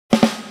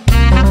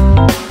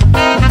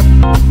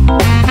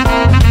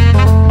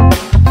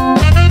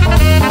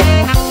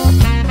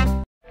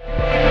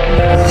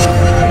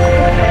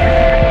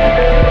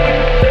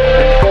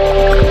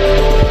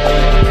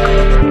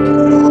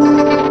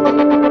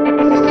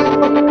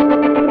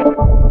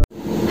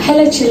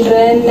Hello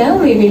children, now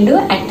we will do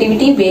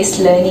activity based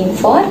learning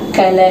for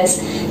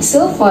colors.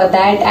 So for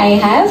that I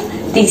have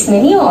these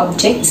many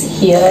objects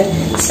here.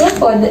 So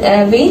for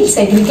we'll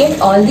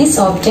segregate all these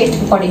objects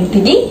according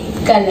to the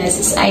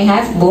colors. I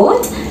have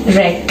both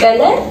red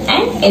color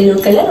and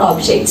yellow color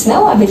objects.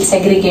 Now I will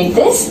segregate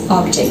this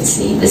object.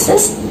 See, this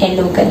is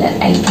yellow color.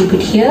 I'll keep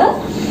it here,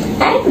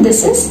 and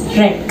this is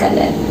red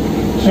color.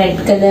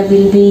 Red color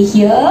will be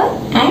here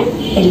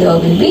and yellow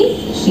will be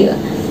here.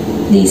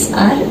 These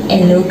are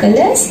yellow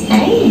colors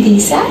and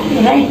these are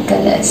red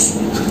colors.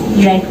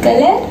 Red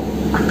color,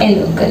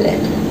 yellow color.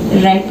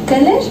 Red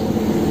color,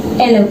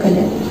 yellow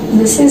color.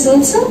 This is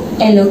also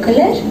yellow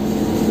color.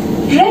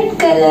 Red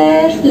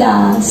color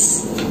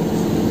last.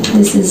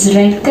 This is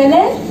red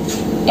color,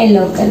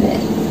 yellow color.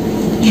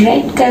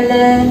 Red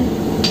color,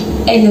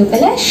 yellow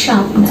color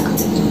sharpener.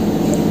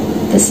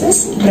 This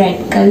is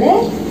red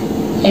color,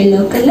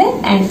 yellow color,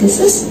 and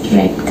this is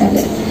red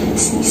color.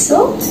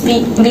 So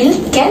we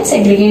can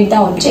segregate the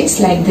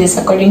objects like this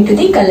according to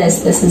the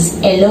colors. This is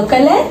yellow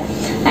color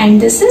and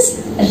this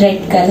is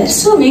red color.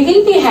 So we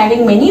will be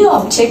having many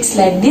objects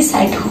like this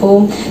at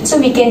home. So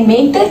we can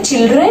make the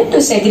children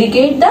to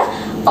segregate the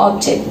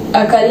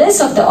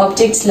colors of the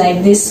objects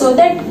like this, so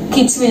that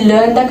kids will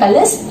learn the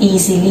colors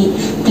easily.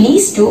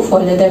 Please do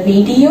follow the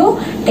video,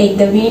 take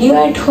the video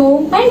at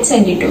home and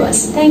send it to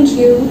us. Thank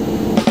you.